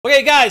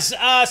Okay, guys,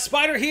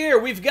 Spider here.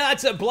 We've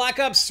got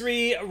Black Ops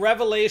 3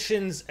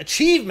 Revelations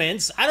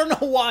achievements. I don't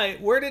know why.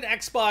 Where did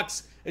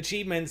Xbox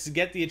achievements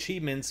get the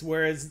achievements,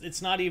 whereas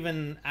it's not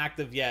even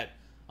active yet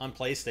on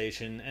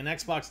PlayStation, and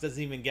Xbox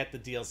doesn't even get the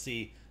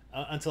DLC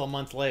until a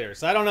month later.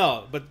 So I don't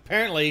know, but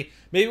apparently,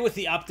 maybe with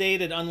the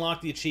update, it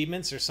unlocked the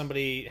achievements, or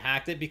somebody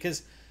hacked it,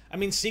 because, I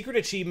mean, secret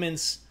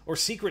achievements or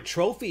secret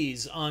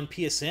trophies on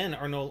PSN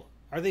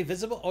are they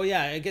visible? Oh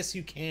yeah, I guess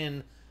you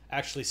can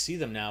actually see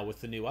them now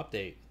with the new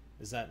update.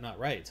 Is that not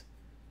right?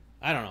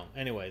 I don't know.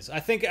 Anyways, I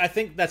think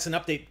that's an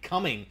update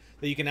coming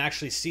that you can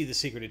actually see the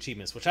secret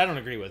achievements, which I don't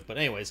agree with. But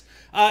anyways,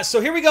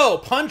 so here we go.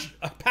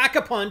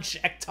 Pack-a-punch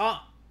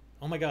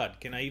Oh my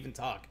God, can I even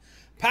talk?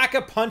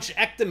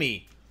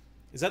 Pack-a-punch-ectomy.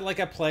 Is that like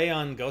a play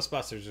on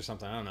Ghostbusters or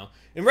something? I don't know.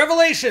 In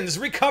Revelations,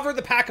 recover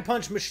the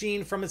Pack-a-punch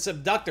machine from its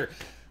abductor.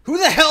 Who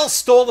the hell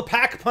stole the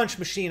Pack-a-punch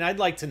machine? I'd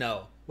like to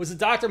know. Was it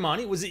Dr.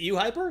 Monty? Was it you,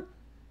 Hyper?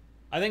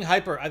 I think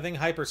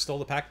Hyper stole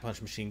the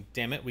Pack-a-punch machine.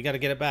 Damn it, we got to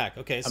get it back.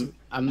 Okay, so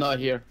I'm not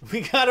here. We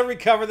got to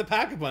recover the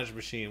Pack-a-punch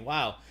machine.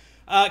 Wow.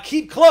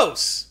 Keep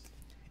close.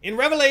 In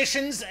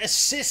Revelations,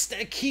 assist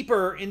a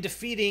keeper in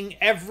defeating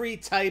every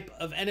type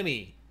of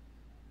enemy.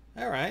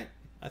 All right,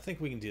 I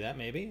think we can do that.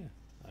 Maybe.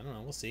 I don't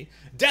know. We'll see.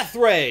 Death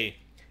Ray.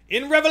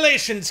 In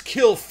Revelations,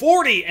 kill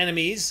 40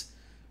 enemies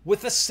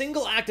with a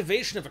single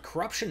activation of a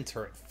corruption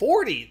turret.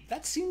 40.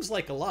 That seems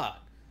like a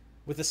lot.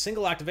 With a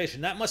single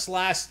activation, that must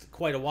last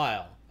quite a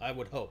while. I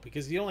would hope,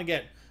 because you only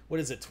get, what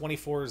is it,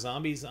 24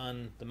 zombies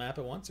on the map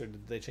at once, or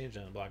did they change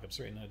that in Black Ops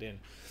 3? No, I didn't.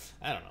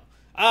 I don't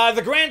know.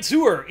 The Grand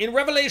Tour. In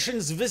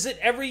Revelations, visit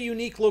every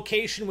unique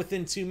location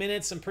within 2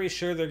 minutes. I'm pretty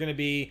sure they're going to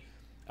be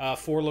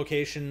 4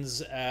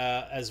 locations,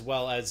 as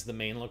well as the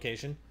main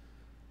location.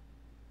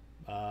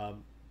 I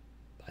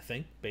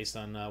think, based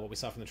on what we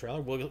saw from the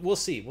trailer. We'll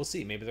see. We'll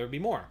see. Maybe there'll be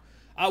more.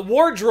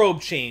 Wardrobe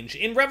change.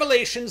 In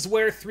Revelations,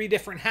 wear 3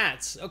 different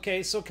hats.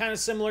 Okay, so kind of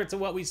similar to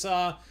what we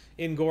saw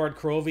in Gorod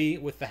Krovi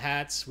with the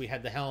hats. We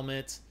had the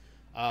helmet,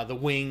 the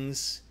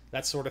wings,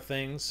 that sort of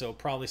thing. So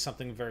probably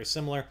something very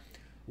similar.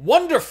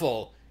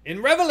 Wonderful!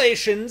 In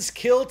Revelations,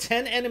 kill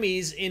 10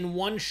 enemies in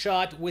 1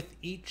 shot with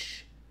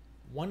each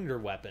wonder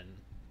weapon.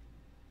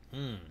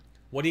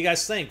 What do you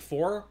guys think?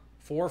 4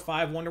 or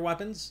 5 wonder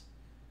weapons?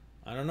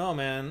 I don't know,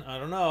 man. I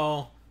don't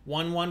know.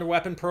 1 wonder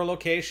weapon per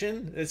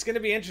location? It's going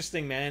to be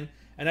interesting, man.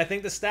 And I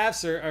think the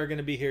staffs are going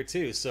to be here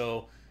too.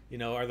 So, you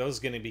know, are those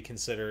going to be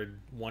considered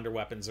wonder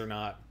weapons or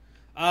not?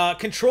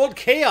 Controlled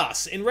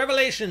chaos. In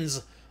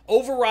Revelations,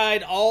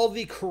 override all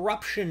the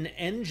corruption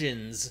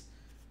engines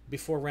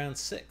before round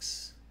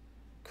 6.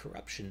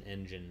 Corruption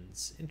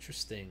engines.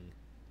 Interesting.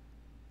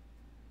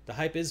 The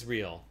hype is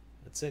real.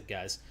 That's it,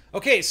 guys.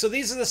 Okay, so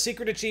these are the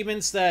secret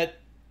achievements that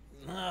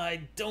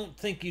I don't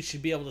think you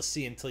should be able to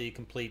see until you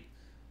complete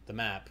the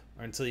map,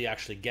 or until you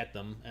actually get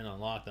them and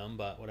unlock them,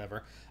 but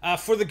whatever.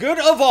 For the good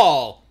of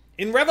all,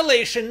 in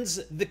Revelations,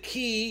 the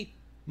key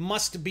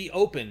must be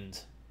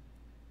opened.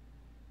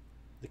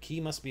 The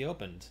key must be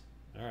opened.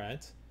 All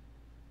right.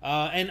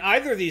 And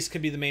either of these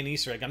could be the main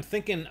Easter egg. I'm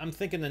thinking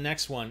the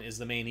next one is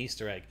the main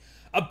Easter egg.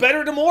 A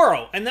better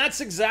tomorrow, and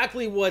that's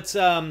exactly what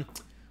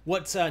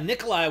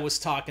Nikolai was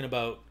talking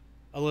about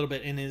a little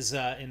bit in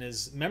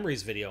his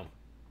memories video.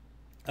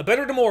 A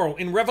better tomorrow.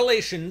 In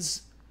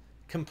Revelations,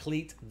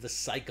 complete the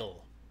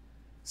cycle.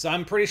 So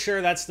I'm pretty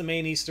sure that's the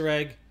main Easter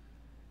egg.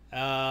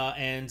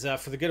 And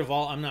for the good of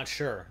all, I'm not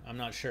sure.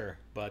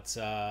 But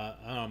I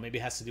don't know, maybe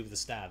it has to do with the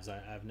stabs. I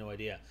have no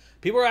idea.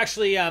 People are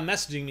actually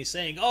messaging me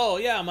saying, oh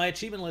yeah, my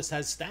achievement list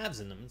has stabs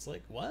in them. It's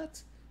like,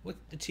 what? What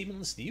achievement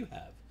list do you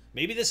have?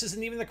 Maybe this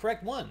isn't even the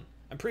correct one.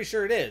 I'm pretty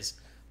sure it is.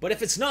 But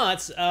if it's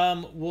not,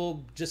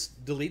 we'll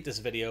just delete this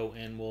video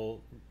and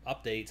we'll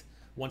update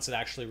once it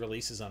actually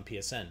releases on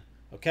PSN.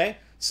 Okay?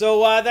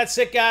 So that's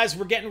it, guys.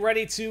 We're getting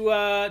ready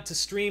to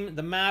stream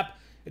the map.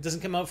 It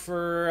doesn't come out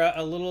for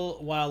a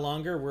little while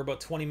longer. We're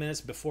about 20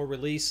 minutes before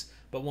release,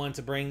 but wanted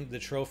to bring the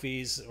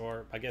trophies,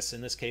 or I guess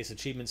in this case,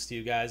 achievements to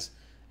you guys,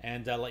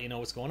 and let you know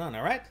what's going on.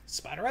 All right?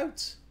 Spider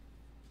out.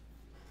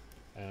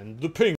 And the ping.